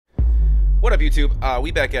What up, YouTube?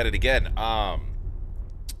 We back at it again.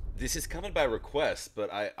 This is coming by request,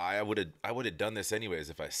 but I would have done this anyways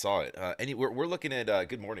if I saw it. We're looking at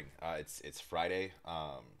good morning. It's Friday.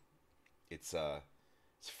 It's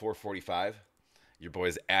 4:45. Your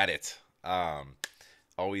boy's at it.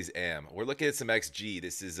 Always am. We're looking at some XG.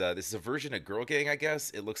 This is a version of Girl Gang, I guess.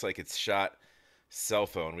 It looks like it's shot cell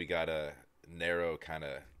phone. We got a narrow kind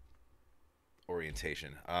of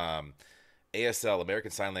orientation. ASL,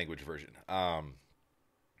 American Sign Language version.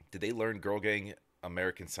 Did they learn Girl Gang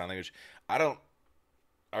American Sign Language? I don't.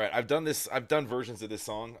 All right, I've done this. I've done versions of this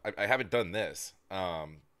song. I haven't done this.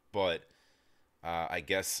 But I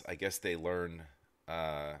guess they learn.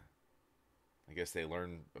 I guess they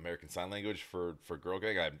learn American Sign Language for Girl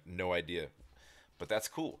Gang. I have no idea, but that's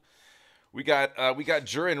cool. We got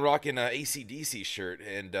Jurin rocking an AC/DC shirt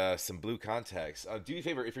and some blue contacts. Do me a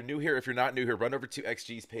favor, if you're new here, if you're not new here, run over to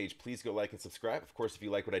XG's page. Please go like and subscribe. Of course, if you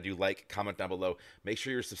like what I do, like, comment down below. Make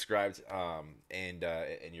sure you're subscribed and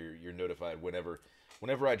you're notified whenever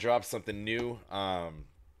I drop something new.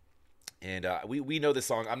 We know this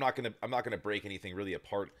song. I'm not gonna break anything really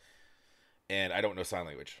apart, and I don't know sign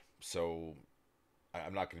language, so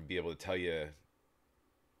I'm not gonna be able to tell you,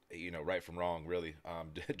 right from wrong, really.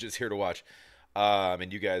 Just here to watch.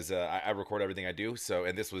 And you guys, I record everything I do. So,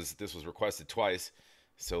 and this was requested twice.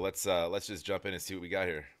 So let's just jump in and see what we got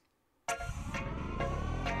here.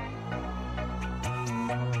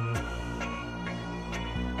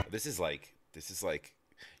 This is like,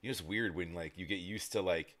 it's weird when like you get used to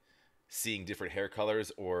like seeing different hair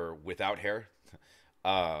colors or without hair.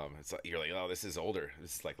 It's like, you're like, oh, this is older.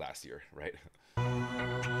 This is like last year, right?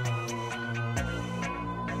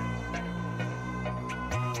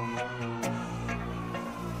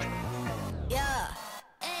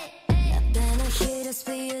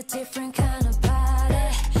 Be a different kind of party.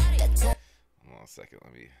 Hold on a second, I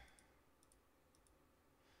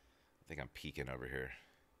think I'm peeking over here.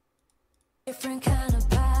 Different kind of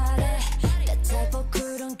party. That type of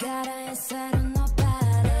crew don't gotta inside on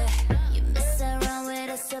nobody. You mess around with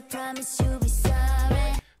us, I promise you'll be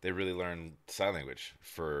sorry. They really learned sign language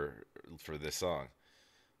for this song.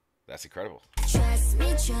 That's incredible. Trust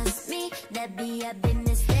me, that be a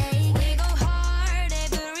business day. We go hard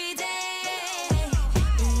every day.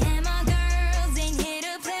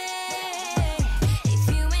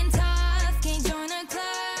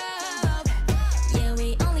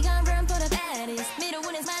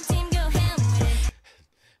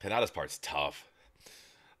 Panada's part's tough.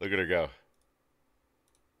 Look at her go.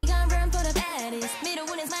 Don't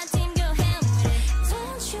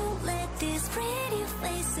you let these pretty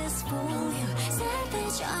faces fool you.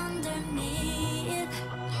 Savage underneath.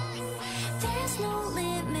 There's no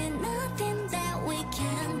limit, nothing that we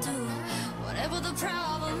can do. Whatever the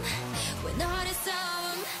problem, we know how to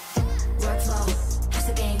solve them. Workflow, that's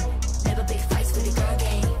the game. Never big fights with the girl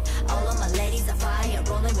gang. All of my ladies are fire,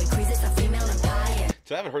 rolling with creases, a female empire.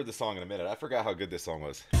 So I haven't heard this song in a minute. I forgot how good this song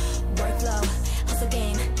was. Workflow, hustle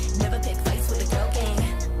game. Never pick fights with the girl gang.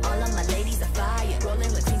 All of my ladies are fire,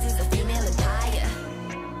 rolling with queens is a female empire.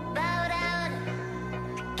 Bow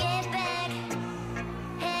down, get back,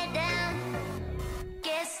 head down,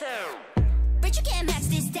 get so. Bitch, you can't match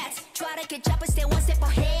these stats. Try to catch up and stay one step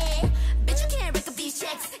ahead. Bitch, you can't rack up these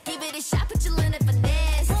checks. Give it a shot, but you learn it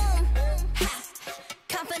finesse. Boom, ha.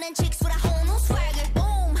 Confident chicks with a whole new swagger.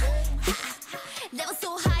 Boom, ha. Level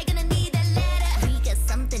so high, gonna need that ladder. We got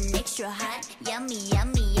something extra hot, yummy,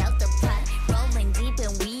 yummy out the pot. Rolling deep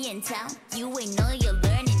and we in town. You ain't know you're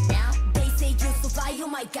learning now. They say you're so fly, oh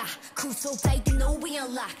my god. Crew so tight, you know we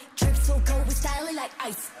unlock. Drip so cold, we styling like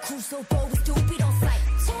ice. Crew so bold, we stupid on sight.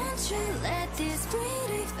 Don't you let these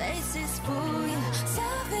pretty faces fool you.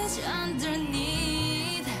 Savage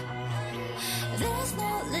underneath. There's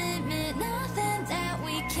no limit, nothing that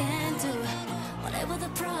we can do. Whatever the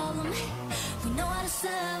problem, we know how to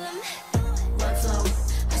solve them. Workflow,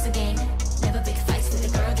 that's the game. Never big fights with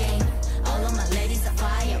the girl gang. All of my ladies are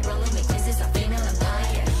fire, rolling with kisses, a female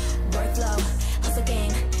empire. Workflow, that's the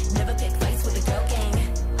game. Never big fights with the girl gang.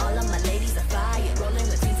 All of my ladies are fire, rolling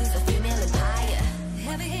with kisses, a female empire.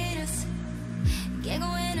 Heavy hitters, gang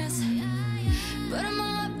winners, put 'em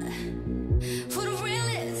up for the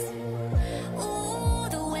realest. Ooh,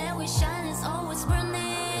 the way we shine is always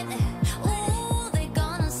burning. Ooh, they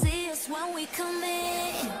gonna see us when we come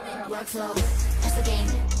in. Workflow, that's the game.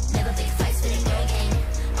 Never big fights with the girl gang.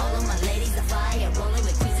 All of my ladies are fire, rolling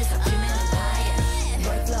with queens, it's a female empire.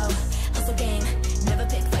 Workflow, hustle game. Never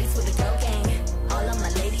big fights with the girl gang. All of my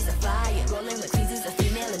ladies are fire, rolling with queens, it's a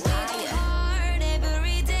female empire. Hard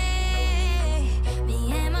every day.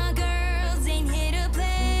 Me and my girls ain't here to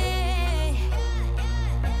play.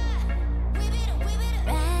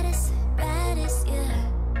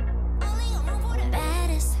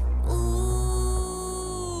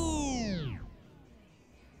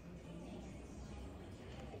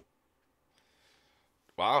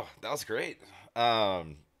 That was great.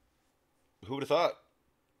 Um, who would have thought?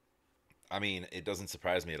 I mean, it doesn't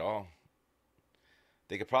surprise me at all.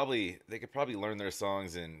 They could probably learn their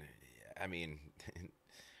songs in, I mean,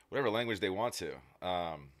 whatever language they want to.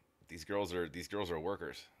 These girls are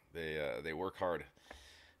workers. They work hard,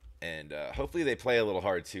 and hopefully they play a little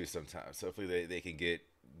hard too sometimes. Hopefully they can get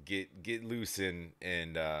loose and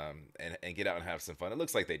get out and have some fun. It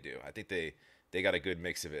looks like they do. I think they got a good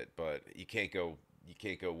mix of it, but you can't go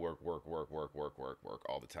work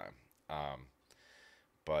all the time.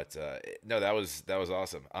 But no, that was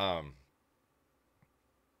awesome.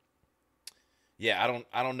 Yeah,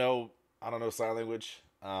 I don't know sign language.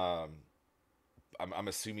 I'm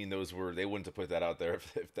assuming those were they wouldn't have put that out there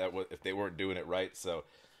if they weren't doing it right. So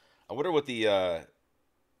I wonder what the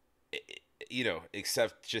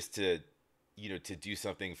except just to do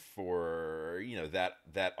something for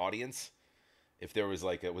that audience. If there was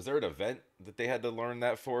was there an event that they had to learn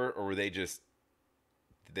that for, or were they just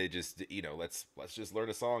let's just learn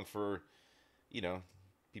a song for you know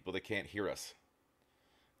people that can't hear us.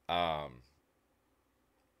 Um,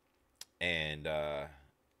 and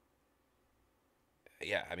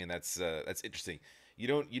Yeah, I mean that's interesting. You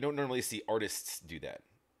don't normally see artists do that.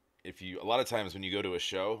 If you A lot of times when you go to a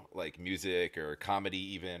show like music or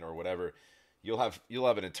comedy even or whatever, you'll have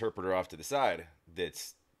an interpreter off to the side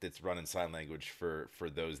that's running sign language for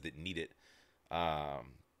those that need it.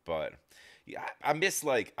 But yeah, I miss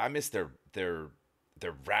their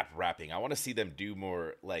rapping. I want to see them do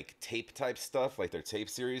more like tape type stuff, like their tape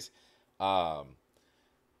series. Um,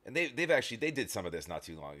 and they did some of this not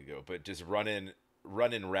too long ago, but just running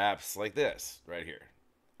raps like this right here,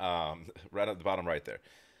 right at the bottom right there,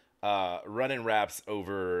 running raps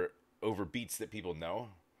over beats that people know.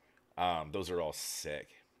 Those are all sick,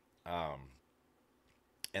 um,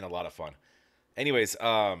 and a lot of fun. Anyways,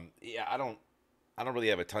 yeah, I don't really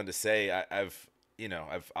have a ton to say. I've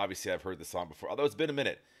obviously I've heard the song before, although it's been a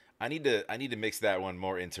minute. I need to mix that one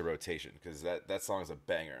more into rotation because that song is a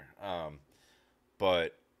banger.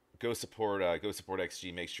 But go support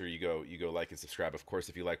XG. Make sure you go like and subscribe. Of course,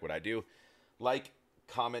 if you like what I do, like,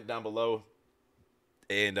 comment down below,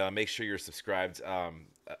 and make sure you're subscribed.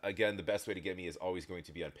 Again, the best way to get me is always going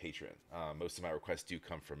to be on Patreon. Most of my requests do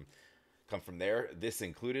come from there. This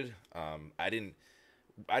included. I didn't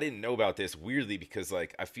know about this weirdly because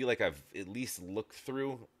I feel like I've at least looked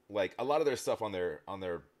through a lot of their stuff on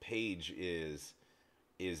their page is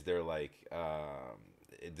their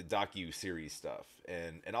the docu series stuff,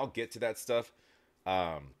 and I'll get to that stuff.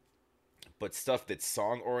 Um, but stuff that's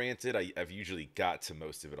song oriented, I've usually got to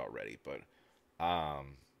most of it already. But I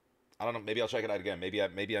don't know. Maybe I'll check it out again. Maybe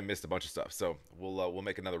I missed a bunch of stuff. So we'll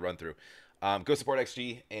make another run through. Go support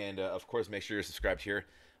XG, and of course make sure you're subscribed here.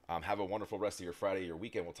 Have a wonderful rest of your Friday, your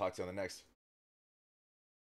weekend. We'll talk to you on the next.